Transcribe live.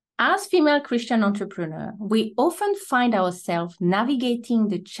As female Christian entrepreneurs, we often find ourselves navigating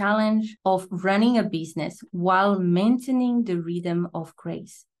the challenge of running a business while maintaining the rhythm of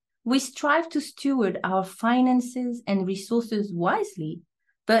grace. We strive to steward our finances and resources wisely,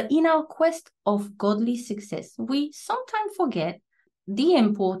 but in our quest of godly success, we sometimes forget the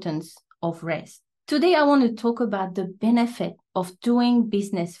importance of rest. Today, I want to talk about the benefit of doing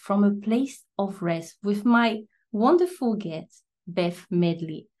business from a place of rest with my wonderful guest, Beth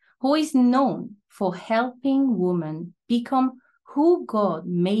Medley, who is known for helping women become who God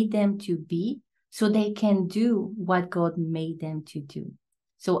made them to be so they can do what God made them to do.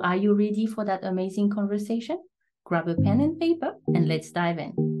 So are you ready for that amazing conversation? Grab a pen and paper and let's dive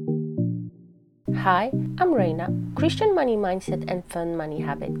in. Hi, I'm Reina, Christian money mindset and fun money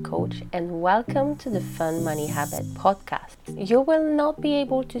habit coach, and welcome to the Fun Money Habit podcast. You will not be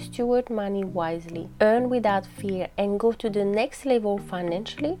able to steward money wisely, earn without fear, and go to the next level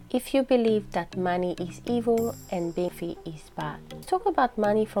financially if you believe that money is evil and being free is bad. Talk about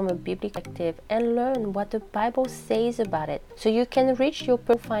money from a biblical perspective and learn what the Bible says about it so you can reach your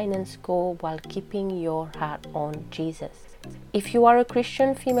finance goal while keeping your heart on Jesus. If you are a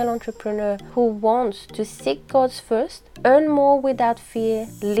Christian female entrepreneur who wants to seek God's first, earn more without fear,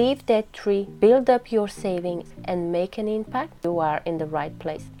 live debt-free, build up your savings, and make an impact, you are in the right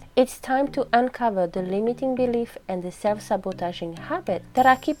place. It's time to uncover the limiting belief and the self-sabotaging habits that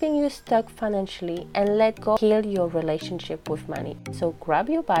are keeping you stuck financially and let God heal your relationship with money. So grab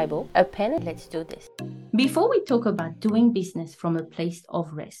your Bible, a pen, and let's do this. Before we talk about doing business from a place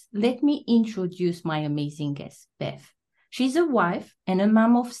of rest, let me introduce my amazing guest, Beth. She's a wife and a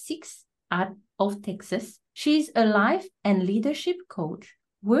mom of 6 out of Texas. She's a life and leadership coach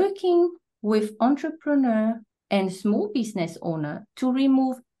working with entrepreneur and small business owner to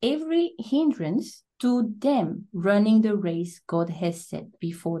remove every hindrance to them running the race God has set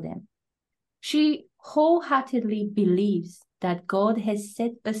before them. She wholeheartedly believes that God has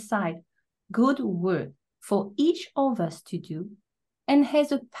set aside good work for each of us to do and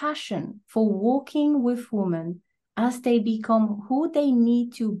has a passion for working with women as they become who they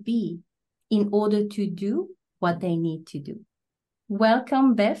need to be in order to do what they need to do.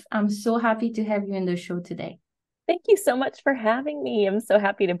 Welcome, Beth. I'm so happy to have you in the show today. Thank you so much for having me. I'm so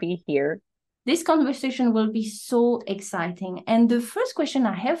happy to be here. This conversation will be so exciting. And the first question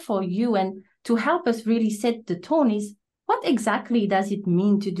I have for you, and to help us really set the tone, is what exactly does it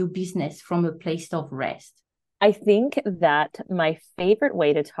mean to do business from a place of rest? I think that my favorite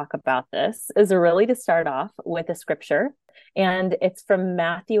way to talk about this is really to start off with a scripture, and it's from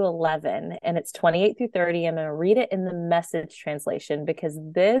Matthew 11, and it's 28 through 30. I'm going to read it in the Message translation because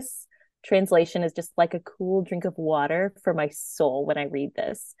this translation is just like a cool drink of water for my soul when I read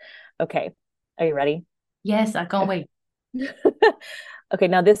this. Okay, are you ready? Yes, I can't wait. Okay,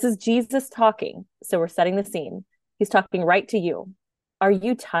 now this is Jesus talking, so we're setting the scene. He's talking right to you. Are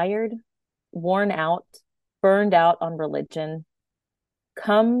you tired, worn out, burned out on religion?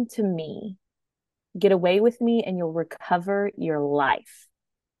 Come to me. Get away with me and you'll recover your life.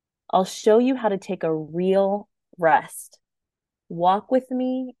 I'll show you how to take a real rest. Walk with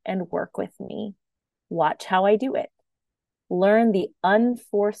me and work with me. Watch how I do it. Learn the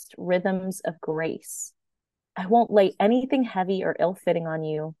unforced rhythms of grace. I won't lay anything heavy or ill-fitting on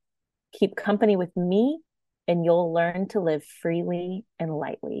you. Keep company with me and you'll learn to live freely and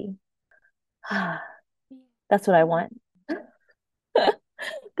lightly. That's what I want.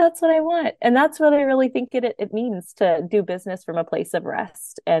 That's what I want. And that's what I really think it means to do business from a place of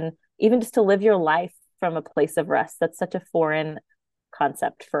rest, and even just to live your life from a place of rest. That's such a foreign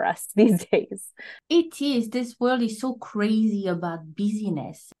concept for us these days. It is. This world is so crazy about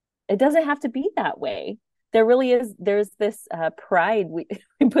busyness. It doesn't have to be that way. There really is. There's this pride we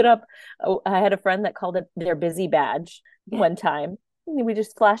put up. I had a friend that called it their busy badge one time. We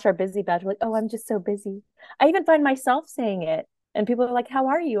just flash our busy badge. We're like, oh, I'm just so busy. I even find myself saying it, and people are like, how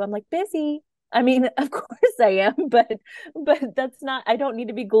are you? I'm like, busy. I mean, of course I am, but that's not, I don't need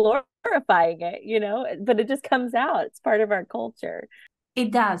to be glorifying it, but it just comes out. It's part of our culture.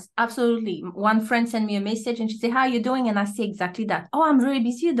 It does. Absolutely. One friend sent me a message and she said, how are you doing? And I say exactly that. Oh, I'm very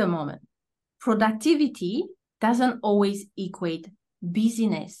busy at the moment. Productivity doesn't always equate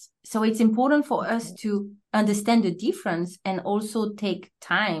busyness. So it's important for us to understand the difference and also take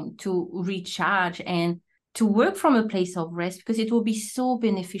time to recharge and to work from a place of rest, because it will be so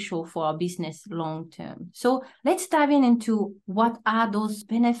beneficial for our business long term. So let's dive into what are those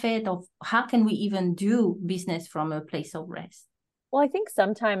benefits of how can we even do business from a place of rest? Well, I think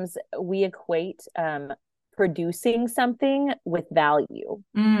sometimes we equate producing something with value.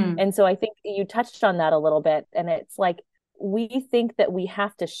 And so I think you touched on that a little bit. And it's like we think that we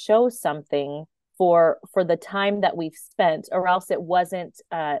have to show something for the time that we've spent, or else it wasn't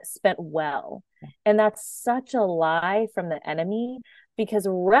spent well. And that's such a lie from the enemy, because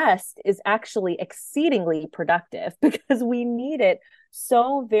rest is actually exceedingly productive because we need it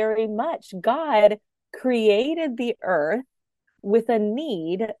so very much. God created the earth with a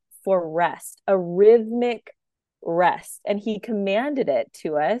need for rest, a rhythmic rest, and he commanded it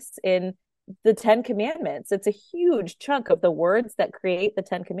to us in the 10 commandments. It's a huge chunk of the words that create the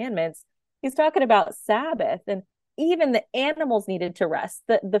 10 commandments. He's talking about Sabbath, and even the animals needed to rest.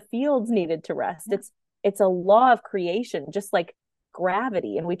 The fields needed to rest. It's a law of creation, just like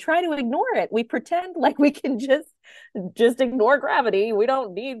gravity, and we try to ignore it. We pretend like we can just ignore gravity. We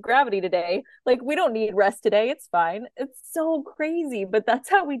don't need gravity today. Like, we don't need rest today. It's fine. It's so crazy, but that's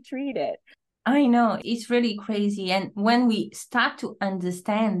how we treat it. I know, it's really crazy. And when we start to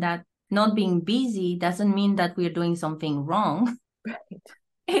understand that not being busy doesn't mean that we're doing something wrong, Right.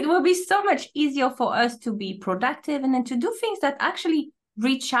 It will be so much easier for us to be productive and then to do things that actually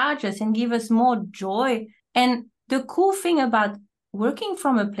recharge us and give us more joy. And the cool thing about working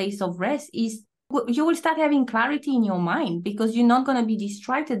from a place of rest is you will start having clarity in your mind, because you're not going to be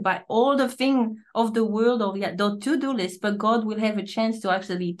distracted by all the things of the world or the to-do list, but God will have a chance to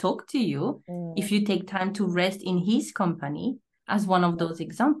actually talk to you if you take time to rest in his company, as one of those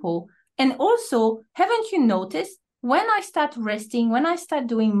examples. And also, haven't you noticed, when I start resting, when I start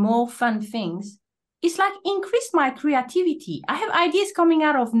doing more fun things, it's like increase my creativity. I have ideas coming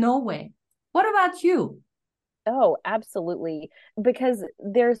out of nowhere. What about you? Oh, absolutely. Because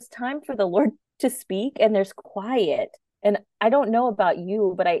there's time for the Lord to speak, and there's quiet. And I don't know about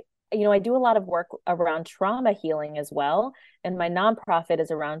you, but I do a lot of work around trauma healing as well. And my nonprofit is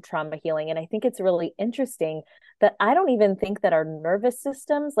around trauma healing. And I think it's really interesting that I don't even think that our nervous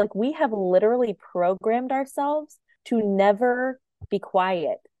systems, like, we have literally programmed ourselves to never be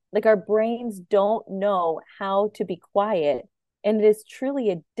quiet. Like, our brains don't know how to be quiet. And it is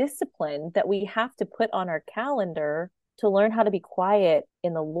truly a discipline that we have to put on our calendar to learn how to be quiet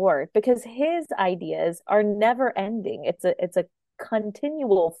in the Lord, because his ideas are never ending. It's a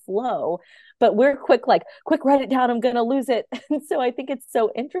continual flow, but we're quick, write it down, I'm going to lose it. And so I think it's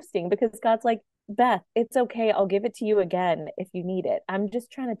so interesting, because God's like, Beth, it's okay. I'll give it to you again if you need it. I'm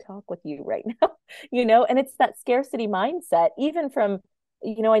just trying to talk with you right now, and it's that scarcity mindset, even from,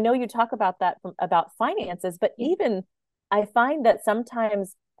 I know you talk about that about finances, but even I find that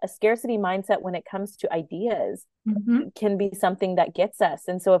sometimes a scarcity mindset when it comes to ideas can be something that gets us.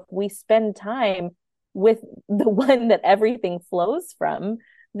 And so if we spend time with the one that everything flows from,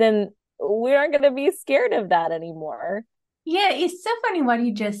 then we aren't going to be scared of that anymore. Yeah, it's so funny what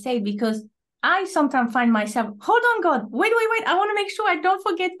you just said, because I sometimes find myself, hold on, God, wait. I want to make sure I don't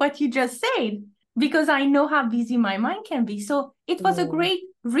forget what you just said, because I know how busy my mind can be. So it was a great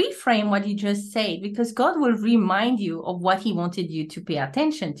reframe what you just said, because God will remind you of what he wanted you to pay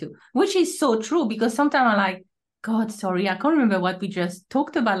attention to, which is so true, because sometimes I'm like, God, sorry, I can't remember what we just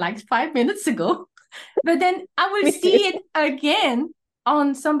talked about like 5 minutes ago. But then I will see it again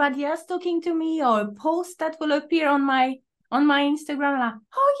on somebody else talking to me, or a post that will appear on my Instagram. Like,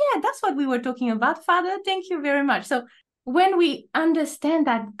 oh yeah, that's what we were talking about, Father. Thank you very much. So when we understand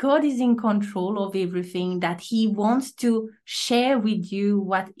that God is in control of everything, that he wants to share with you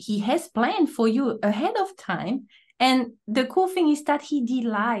what he has planned for you ahead of time. And the cool thing is that he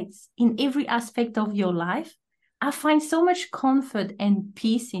delights in every aspect of your life. I find so much comfort and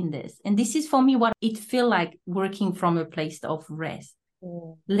peace in this. And this is for me what it feels like, working from a place of rest,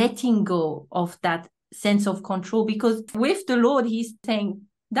 letting go of that sense of control. Because with the Lord, he's saying,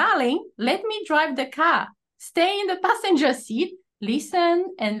 darling, let me drive the car. Stay in the passenger seat,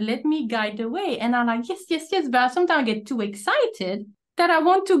 listen, and let me guide the way. And I'm like, yes. But sometimes I get too excited that I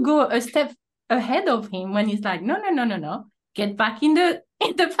want to go a step ahead of him, when he's like, no. Get back in the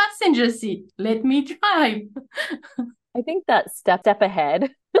passenger seat. Let me drive. I think that step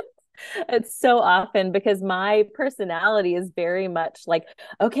ahead, it's so often because my personality is very much like,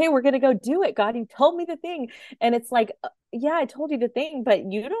 okay, we're going to go do it. God, you told me the thing. And it's like, yeah, I told you the thing, but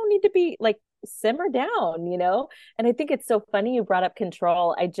you don't need to be like, simmer down, And I think it's so funny you brought up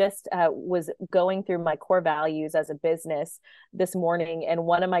control. I just was going through my core values as a business this morning. And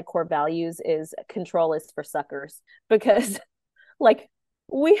one of my core values is control is for suckers, because like,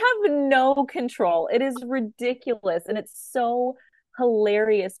 we have no control. It is ridiculous. And it's so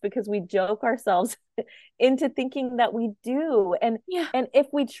hilarious because we joke ourselves into thinking that we do. And if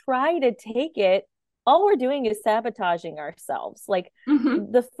we try to take it, all we're doing is sabotaging ourselves. Like,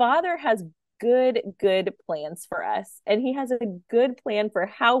 the Father has good plans for us. And he has a good plan for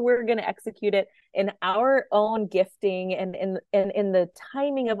how we're going to execute it in our own gifting and in the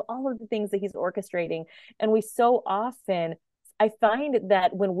timing of all of the things that he's orchestrating. And we so often, I find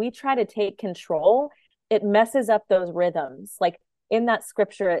that when we try to take control, it messes up those rhythms. Like in that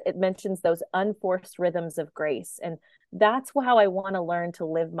scripture, it mentions those unforced rhythms of grace. And that's how I want to learn to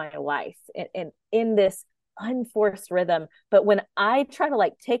live my life in this unforced rhythm. But when I try to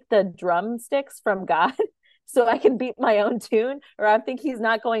like take the drumsticks from God so I can beat my own tune, or I think he's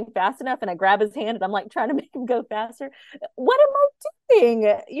not going fast enough and I grab his hand and I'm like trying to make him go faster, what am I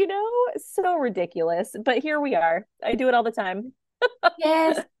doing? You know, so ridiculous. But here we are. I do it all the time.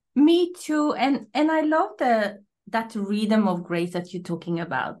 Yes, me too. And I love that rhythm of grace that you're talking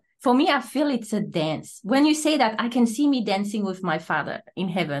about. For me, I feel it's a dance. When you say that, I can see me dancing with my Father in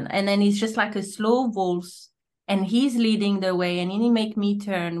heaven. And then it's just like a slow waltz and he's leading the way and he make me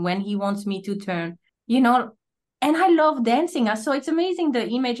turn when he wants me to turn, you know. And I love dancing. So it's amazing the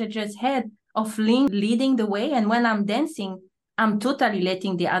image I just had of leading the way. And when I'm dancing, I'm totally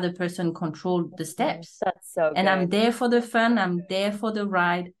letting the other person control the steps. That's so good. And I'm there for the fun. I'm there for the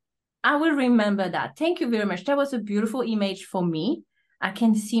ride. I will remember that. Thank you very much. That was a beautiful image for me. I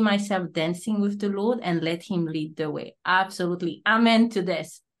can see myself dancing with the Lord and let him lead the way. Absolutely. Amen to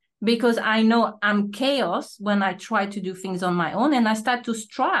this. Because I know I'm chaos when I try to do things on my own and I start to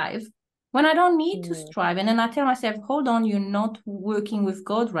strive when I don't need to strive. And then I tell myself, hold on, you're not working with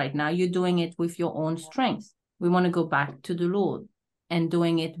God right now. You're doing it with your own strength. We want to go back to the Lord and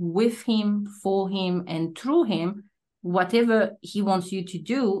doing it with him, for him, and through him. Whatever he wants you to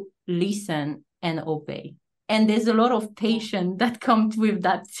do, listen and obey. And there's a lot of patience that comes with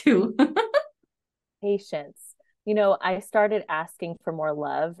that too. Patience. You know, I started asking for more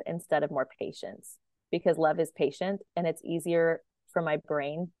love instead of more patience because love is patient and it's easier for my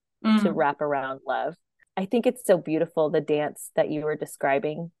brain to wrap around love. I think it's so beautiful, the dance that you were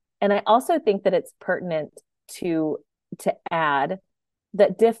describing. And I also think that it's pertinent to add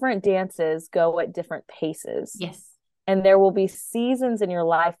that different dances go at different paces. Yes. And there will be seasons in your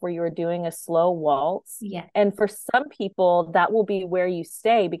life where you're doing a slow waltz. Yeah. And for some people, that will be where you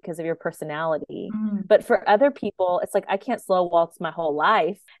stay because of your personality. But for other people, it's like, I can't slow waltz my whole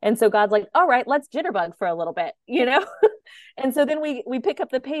life. And so God's like, all right, let's jitterbug for a little bit, you know? And so then we pick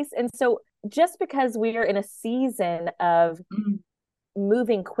up the pace. And so just because we are in a season of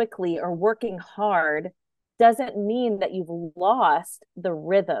moving quickly or working hard doesn't mean that you've lost the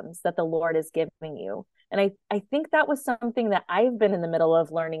rhythms that the Lord is giving you. And I think that was something that I've been in the middle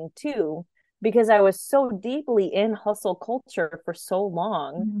of learning too, because I was so deeply in hustle culture for so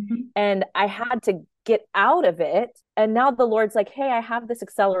long and I had to get out of it. And now the Lord's like, hey, I have this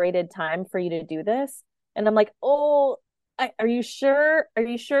accelerated time for you to do this. And I'm like, oh, are you sure? Are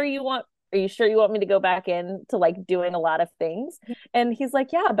you sure you want me to go back in to like doing a lot of things? And he's like,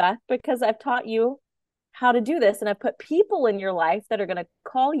 yeah, Beth, because I've taught you how to do this. And I've put people in your life that are going to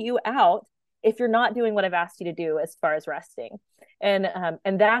call you out if you're not doing what I've asked you to do as far as resting. And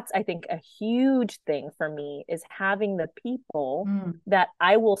that's, I think, a huge thing for me is having the people that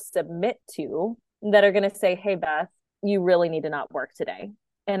I will submit to that are going to say, hey, Beth, you really need to not work today.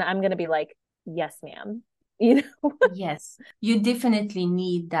 And I'm going to be like, yes, ma'am. You know? Yes, you definitely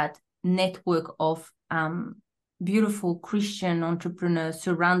need that network of beautiful Christian entrepreneurs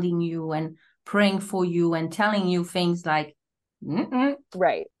surrounding you and praying for you and telling you things like,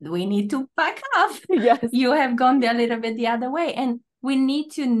 right, we need to back up. Yes, you have gone a little bit the other way. And we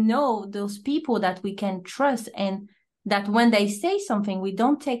need to know those people that we can trust and that when they say something, we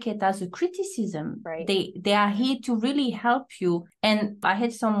don't take it as a criticism. Right. They are here to really help you. And I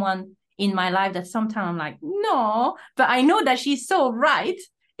had someone in my life that sometimes I'm like, no, but I know that she's so right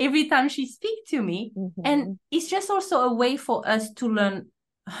every time she speaks to me. And it's just also a way for us to learn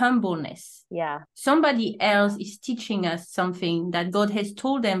humbleness. Yeah. Somebody else is teaching us something that God has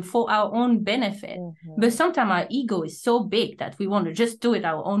told them for our own benefit. But sometimes our ego is so big that we want to just do it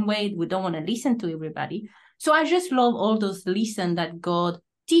our own way. We don't want to listen to everybody. So I just love all those lessons that God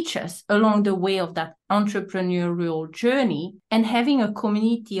teach us along the way of that entrepreneurial journey, and having a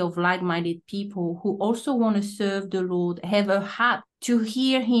community of like-minded people who also want to serve the Lord, have a heart to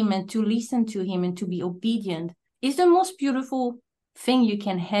hear him and to listen to him and to be obedient is the most beautiful thing you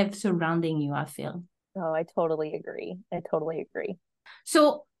can have surrounding you, I feel. Oh, I totally agree.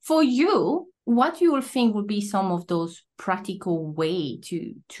 So for you, what you will think would be some of those practical way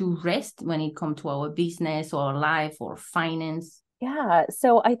to rest when it comes to our business or life or finance? Yeah.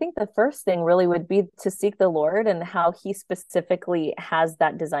 So I think the first thing really would be to seek the Lord and how he specifically has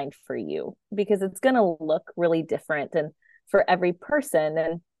that designed for you, because it's going to look really different and for every person.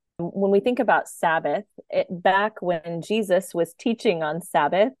 And When we think about Sabbath, back when Jesus was teaching on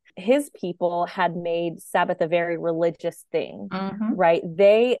Sabbath, his people had made Sabbath a very religious thing, right?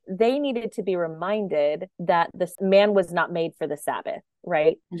 They needed to be reminded that this man was not made for the Sabbath,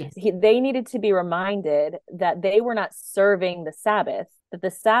 right? Yes. They needed to be reminded that they were not serving the Sabbath, that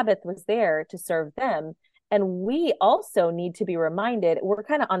the Sabbath was there to serve them. And we also need to be reminded, we're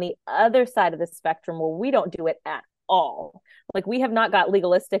kind of on the other side of the spectrum where we don't do it at all. Like, we have not got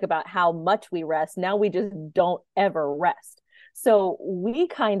legalistic about how much we rest. Now we just don't ever rest. So we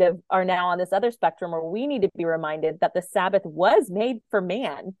kind of are now on this other spectrum where we need to be reminded that the Sabbath was made for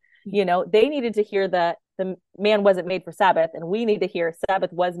man. You know, they needed to hear that the man wasn't made for Sabbath, and we need to hear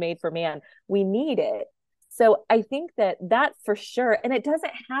Sabbath was made for man. We need it. So I think that for sure, and it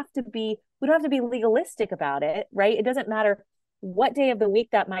doesn't have to be, we don't have to be legalistic about it, right? It doesn't matter what day of the week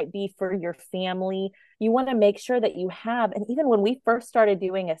that might be for your family. You want to make sure that you have, and even when we first started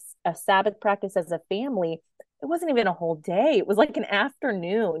doing a Sabbath practice as a family, it wasn't even a whole day. It was like an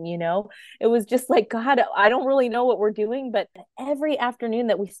afternoon, you know? It was just like, God, I don't really know what we're doing, but every afternoon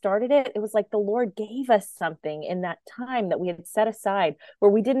that we started it, it was like the Lord gave us something in that time that we had set aside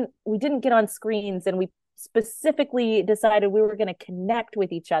where we didn't get on screens, and we specifically decided we were going to connect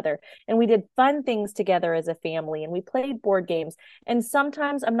with each other, and we did fun things together as a family, and we played board games. And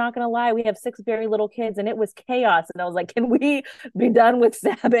sometimes, I'm not going to lie, we have 6 very little kids, and it was chaos, and I was like, can we be done with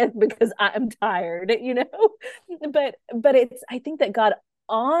Sabbath, because I'm tired, you know? But it's, I think that God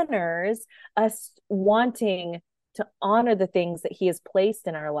honors us wanting to honor the things that he has placed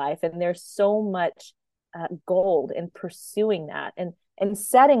in our life, and there's so much gold in pursuing that and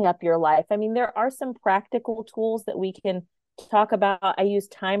setting up your life. I mean, there are some practical tools that we can talk about. I use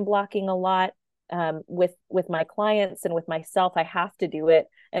time blocking a lot with my clients and with myself. I have to do it,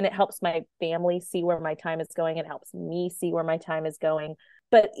 and it helps my family see where my time is going. It helps me see where my time is going.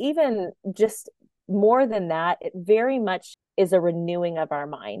 But even just more than that, it very much is a renewing of our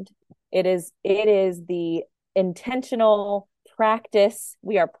mind. It is the intentional practice.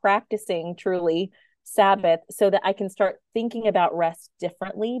 We are practicing truly Sabbath so that I can start thinking about rest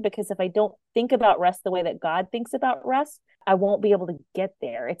differently, because if I don't think about rest the way that God thinks about rest, I won't be able to get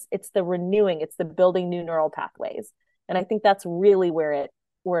there. It's the renewing, it's the building new neural pathways. And I think that's really where it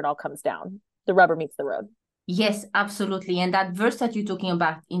all comes down. The rubber meets the road. Yes, absolutely. And that verse that you're talking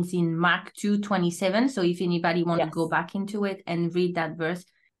about is in Mark 2:27. So if anybody want to go back into it and read that verse,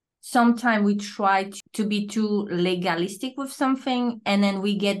 sometimes we try to be too legalistic with something, and then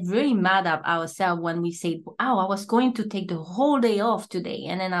we get very mad at ourselves when we say, oh, I was going to take the whole day off today,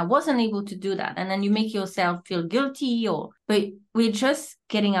 and then I wasn't able to do that. And then you make yourself feel guilty, but we're just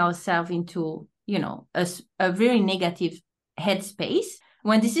getting ourselves into, you know, a very negative headspace,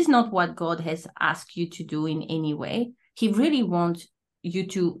 when this is not what God has asked you to do in any way. He really wants you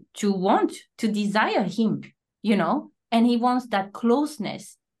to want to desire him, you know, and he wants that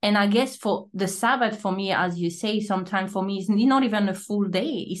closeness. And I guess for the Sabbath, for me, as you say, sometimes for me, it's not even a full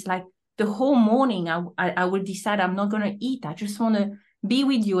day. It's like the whole morning, I will decide I'm not going to eat. I just want to be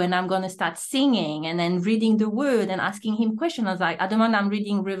with you, and I'm going to start singing and then reading the word and asking him questions. I was like, at the moment I'm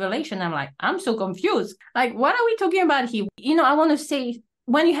reading Revelation, I'm like, I'm so confused. Like, what are we talking about here? You know, I want to say,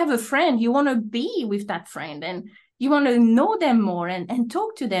 when you have a friend, you want to be with that friend, and you want to know them more and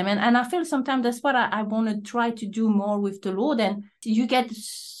talk to them. And I feel sometimes that's what I want to try to do more with the Lord. And you get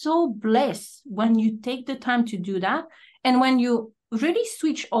so blessed when you take the time to do that. And when you really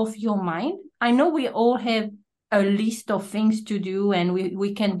switch off your mind, I know we all have a list of things to do, and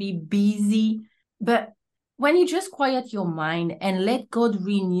we can be busy. But when you just quiet your mind and let God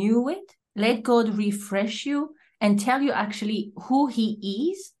renew it, let God refresh you and tell you actually who he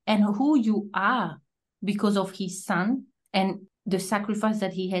is and who you are, because of his son and the sacrifice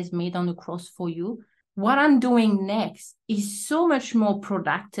that he has made on the cross for you, what I'm doing next is so much more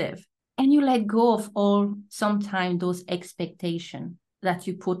productive. And you let go of all, sometimes, those expectations that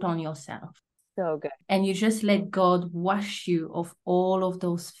you put on yourself. So good. And you just let God wash you of all of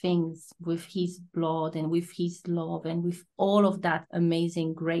those things with his blood and with his love and with all of that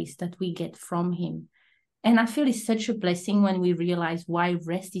amazing grace that we get from him. And I feel it's such a blessing when we realize why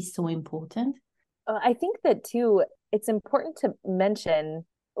rest is so important. I think that too, it's important to mention,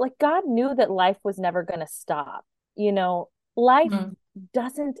 like, God knew that life was never going to stop. You know, life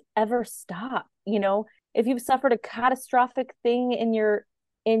doesn't ever stop. You know, if you've suffered a catastrophic thing in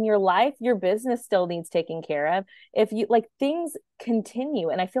your life, your business still needs taking care of. If you, like, things continue.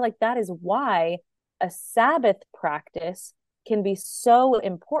 And I feel like that is why a Sabbath practice can be so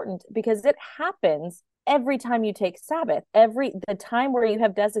important, because it happens every time you take Sabbath, the time where you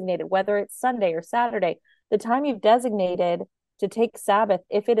have designated, whether it's Sunday or Saturday, the time you've designated to take Sabbath,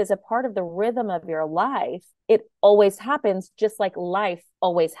 if it is a part of the rhythm of your life, it always happens, just like life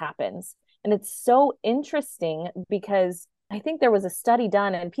always happens. And it's so interesting because I think there was a study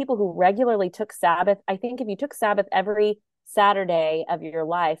done, and people who regularly took Sabbath, I think if you took Sabbath every Saturday of your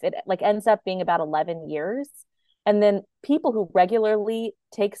life, it like ends up being about 11 years. And then people who regularly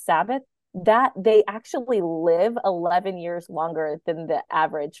take Sabbath, that they actually live 11 years longer than the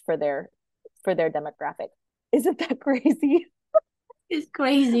average for their demographic. Isn't that crazy? It's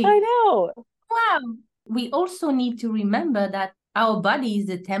crazy. I know. Wow. We also need to remember that our body is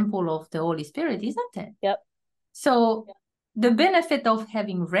the temple of the Holy Spirit, isn't it? Yep. So the benefit of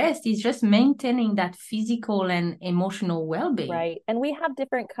having rest is just maintaining that physical and emotional well-being. Right. And we have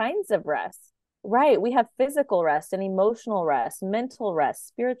different kinds of rest. Right. We have physical rest and emotional rest, mental rest,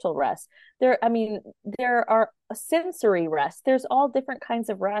 spiritual rest. There are sensory rest. There's all different kinds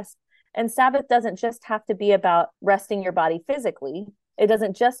of rest. And Sabbath doesn't just have to be about resting your body physically. It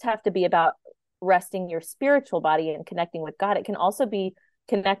doesn't just have to be about resting your spiritual body and connecting with God. It can also be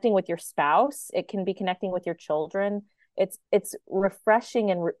connecting with your spouse. It can be connecting with your children. It's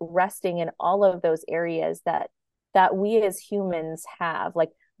refreshing and resting in all of those areas that we as humans have, like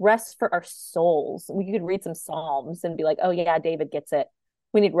rest for our souls. We could read some Psalms and be like, oh yeah, David gets it.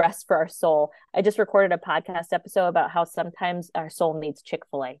 We need rest for our soul. I just recorded a podcast episode about how sometimes our soul needs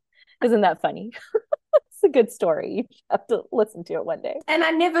Chick-fil-A. Isn't that funny? It's a good story. You have to listen to it one day. And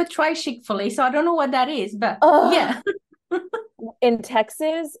I never tried Chick-fil-A, so I don't know what that is, but yeah. In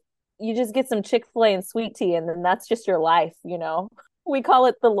Texas, you just get some Chick-fil-A and sweet tea, and then that's just your life, you know? We call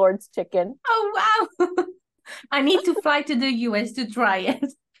it the Lord's chicken. Oh, wow. I need to fly to the US to try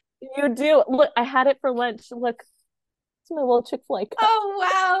it. You do. Look, I had it for lunch. Look, it's my little Chick-fil-A cup.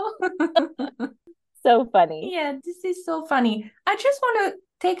 Oh, wow. So funny. Yeah, this is so funny. I just want to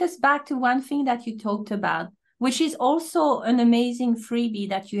take us back to one thing that you talked about, which is also an amazing freebie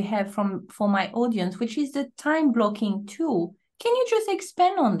that you have for my audience, which is the time blocking tool. Can you just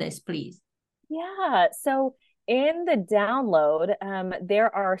expand on this, please? Yeah. So in the download,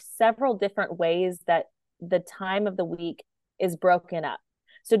 there are several different ways that the time of the week is broken up.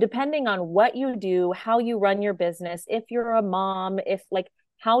 So depending on what you do, how you run your business, if you're a mom, if like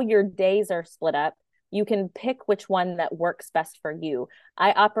how your days are split up, you can pick which one that works best for you.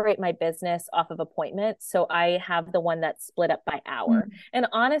 I operate my business off of appointments, so I have the one that's split up by hour. And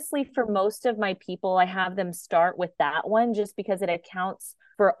honestly, for most of my people, I have them start with that one just because it accounts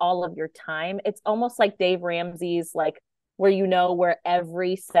for all of your time. It's almost like Dave Ramsey's, like where you know where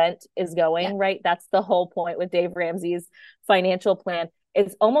every cent is going, right? That's the whole point with Dave Ramsey's financial plan.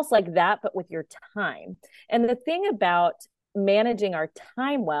 It's almost like that, but with your time. And the thing about managing our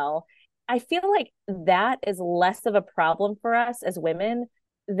time well, I feel like that is less of a problem for us as women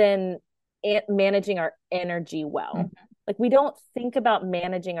than managing our energy well. Like we don't think about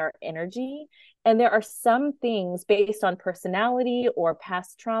managing our energy. And there are some things based on personality or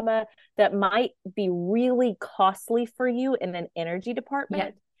past trauma that might be really costly for you in an energy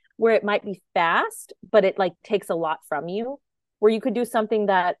department, where it might be fast, but it like takes a lot from you, where you could do something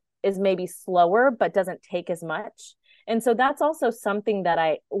that is maybe slower, but doesn't take as much. And so that's also something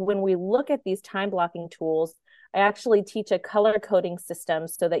that when we look at these time blocking tools, I actually teach a color coding system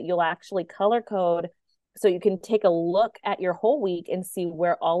so that you'll actually color code so you can take a look at your whole week and see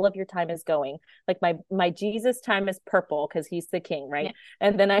where all of your time is going. Like my Jesus time is purple because he's the king, right? Yeah.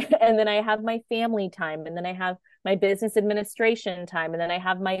 And then I have my family time, and then I have my business administration time, and then I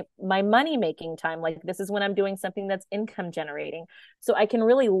have my money making time. Like this is when I'm doing something that's income generating. So I can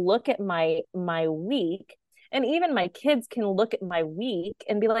really look at my week. And even my kids can look at my week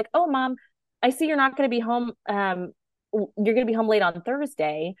and be like, oh, Mom, I see you're not going to be home. You're going to be home late on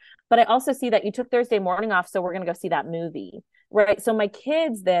Thursday. But I also see that you took Thursday morning off. So we're going to go see that movie. Right. So my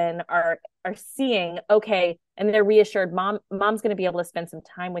kids then are seeing, okay, and they're reassured, mom's going to be able to spend some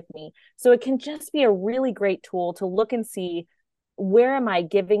time with me. So it can just be a really great tool to look and see, where am I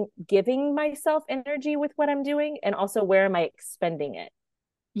giving myself energy with what I'm doing? And also, where am I expending it?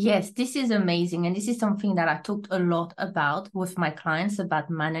 Yes, this is amazing. And this is something that I talked a lot about with my clients, about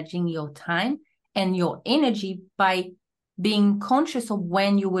managing your time and your energy by being conscious of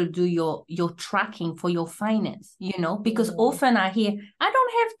when you will do your tracking for your finance, because often I hear, I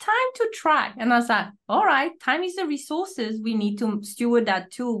don't have time to track. And I was like, all right, time is the resources. We need to steward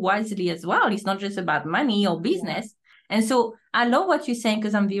that too wisely as well. It's not just about money or business. Yeah. And so I love what you're saying,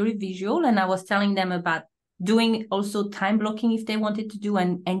 because I'm very visual, and I was telling them about doing also time blocking if they wanted to do,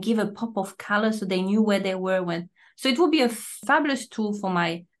 and give a pop of color so they knew where they were when. So it would be a fabulous tool for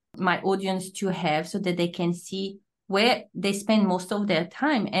my audience to have, so that they can see where they spend most of their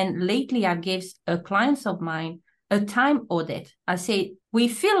time. And lately I gave clients of mine a time audit. I say, we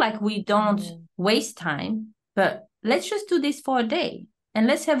feel like we don't waste time, but let's just do this for a day and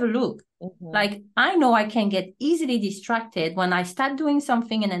let's have a look. Like, I know I can get easily distracted when I start doing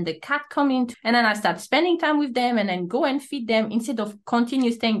something and then the cat come in and then I start spending time with them and then go and feed them instead of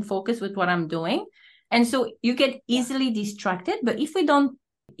continue staying focused with what I'm doing. And so you get easily distracted. But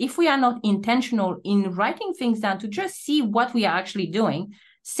if we are not intentional in writing things down to just see what we are actually doing,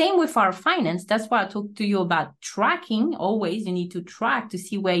 same with our finance. That's why I talked to you about tracking. Always, you need to track to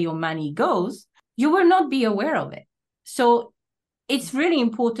see where your money goes. You will not be aware of it. So it's really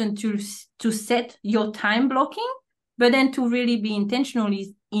important to set your time blocking, but then to really be intentional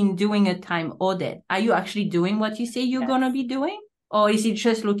in doing a time audit. Are you actually doing what you say you're going to be doing? Or is it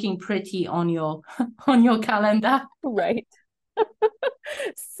just looking pretty on your calendar? Right.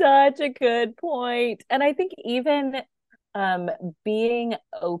 Such a good point. And I think even being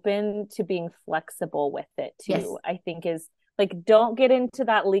open to being flexible with it too, I think is like, don't get into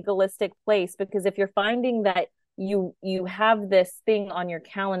that legalistic place, because if you're finding that you have this thing on your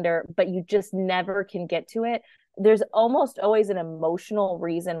calendar, but you just never can get to it, there's almost always an emotional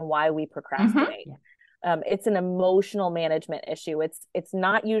reason why we procrastinate. It's an emotional management issue. It's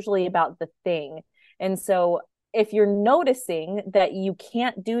not usually about the thing. And so if you're noticing that you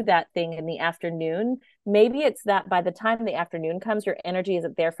can't do that thing in the afternoon, maybe it's that by the time the afternoon comes, your energy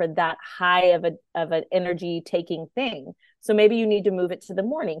isn't there for that high of an energy taking thing. So maybe you need to move it to the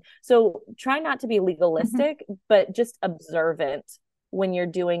morning. So try not to be legalistic, but just observant when you're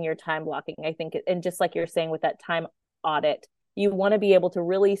doing your time blocking. I think, and just like you're saying with that time audit, you want to be able to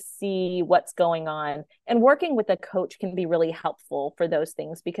really see what's going on. And working with a coach can be really helpful for those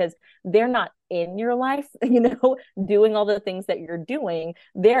things, because they're not in your life, doing all the things that you're doing.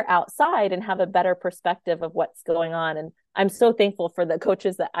 They're outside and have a better perspective of what's going on. And I'm so thankful for the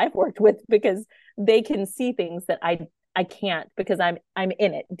coaches that I've worked with, because they can see things that I can't, because I'm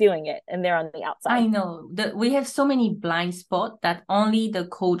in it, doing it, and they're on the outside. I know that we have so many blind spots that only the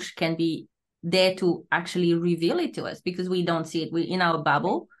coach can be there to actually reveal it to us, because we don't see it. We're in our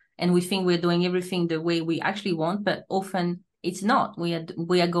bubble and we think we're doing everything the way we actually want, but often it's not. We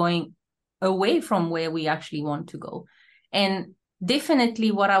are going away from where we actually want to go. And definitely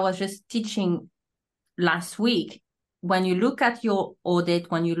what I was just teaching last week, when you look at your audit,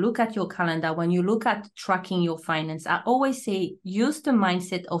 when you look at your calendar, when you look at tracking your finance, I always say, use the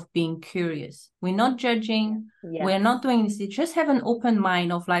mindset of being curious. We're not judging. We're not doing this. Just have an open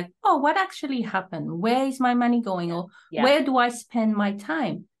mind of like, oh, what actually happened? Where is my money going? Or where do I spend my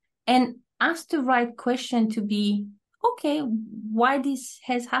time? And ask the right question to be, okay, why this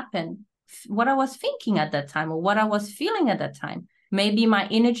has happened? What I was thinking at that time, or what I was feeling at that time. Maybe my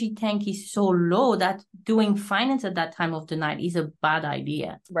energy tank is so low that doing finance at that time of the night is a bad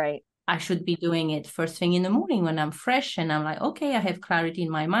idea. Right. I should be doing it first thing in the morning when I'm fresh and I'm like, okay, I have clarity in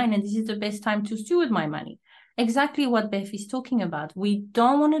my mind and this is the best time to steward my money. Exactly what Beth is talking about. We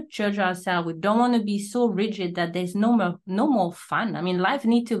don't want to judge ourselves. We don't want to be so rigid that there's no more fun. I mean, life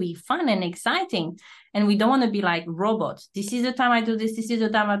needs to be fun and exciting. And we don't want to be like robots. This is the time I do this. This is the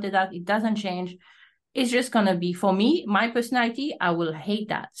time I do that. It doesn't change. It's just going to be, for me, my personality, I will hate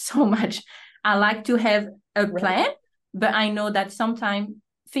that so much. I like to have a plan, but I know that sometimes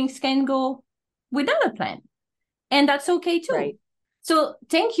things can go without a plan. And that's okay too. Right. So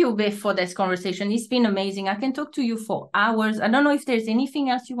thank you, Beth, for this conversation. It's been amazing. I can talk to you for hours. I don't know if there's anything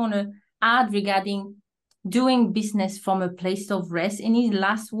else you want to add regarding doing business from a place of rest. Any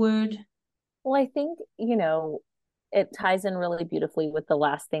last word? Well, I think, it ties in really beautifully with the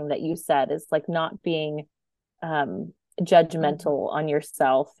last thing that you said, is like not being judgmental on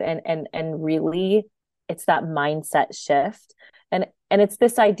yourself, and really it's that mindset shift, and it's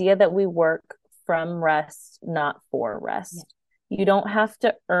this idea that we work from rest, not for rest. You don't have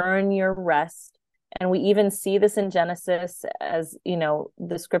to earn your rest. And we even see this in Genesis, as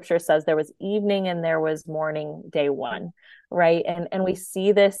the scripture says there was evening and there was morning, day one, right? And we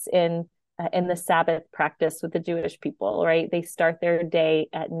see this in the Sabbath practice with the Jewish people, right? They start their day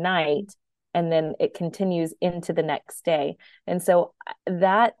at night and then it continues into the next day. And so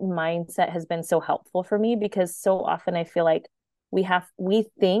that mindset has been so helpful for me, because so often I feel like we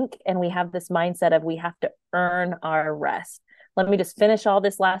think and we have this mindset of we have to earn our rest. Let me just finish all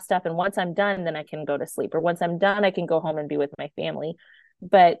this last stuff, and once I'm done, then I can go to sleep, or once I'm done, I can go home and be with my family.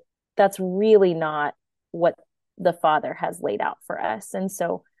 But that's really not what the Father has laid out for us. And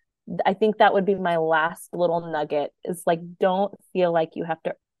so I think that would be my last little nugget, is like, don't feel like you have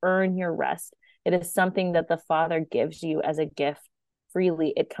to earn your rest. It is something that the Father gives you as a gift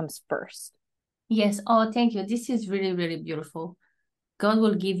freely. It comes first. Yes. Oh, thank you. This is really, really beautiful. God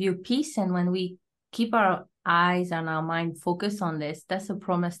will give you peace. And when we keep our eyes and our mind focus on this, that's a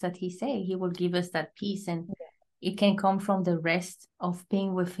promise that he said he will give us that peace, and it can come from the rest of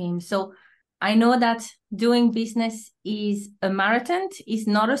being with him. So I know that doing business is a marathon, is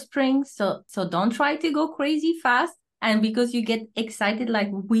not a sprint. So don't try to go crazy fast. And because you get excited like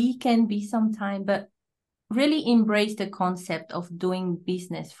we can be sometime, but really embrace the concept of doing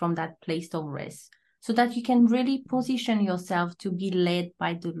business from that place of rest, so that you can really position yourself to be led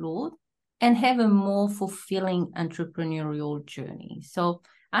by the Lord and have a more fulfilling entrepreneurial journey. So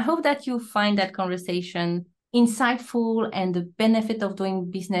I hope that you find that conversation insightful, and the benefit of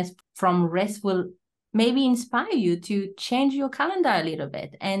doing business from rest will maybe inspire you to change your calendar a little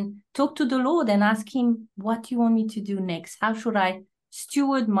bit and talk to the Lord and ask him, what do you want me to do next? How should I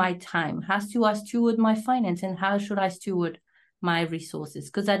steward my time? How should I steward my finance? And how should I steward my resources?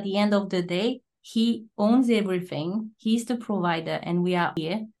 Because at the end of the day, he owns everything. He's the provider, and we are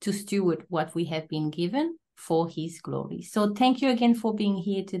here to steward what we have been given for his glory. So thank you again for being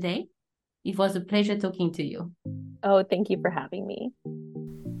here today. It was a pleasure talking to you. Oh, thank you for having me.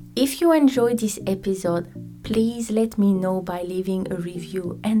 If you enjoyed this episode, please let me know by leaving a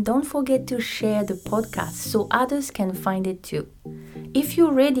review, and don't forget to share the podcast so others can find it too. If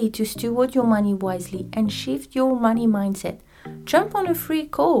you're ready to steward your money wisely and shift your money mindset, jump on a free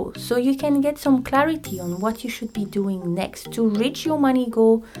call so you can get some clarity on what you should be doing next to reach your money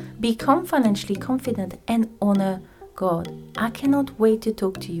goal, become financially confident, and honor God. I cannot wait to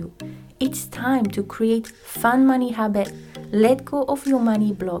talk to you. It's time to create fun money habit, let go of your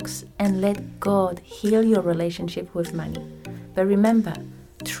money blocks, and let God heal your relationship with money. But remember,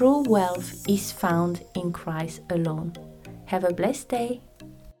 true wealth is found in Christ alone. Have a blessed day.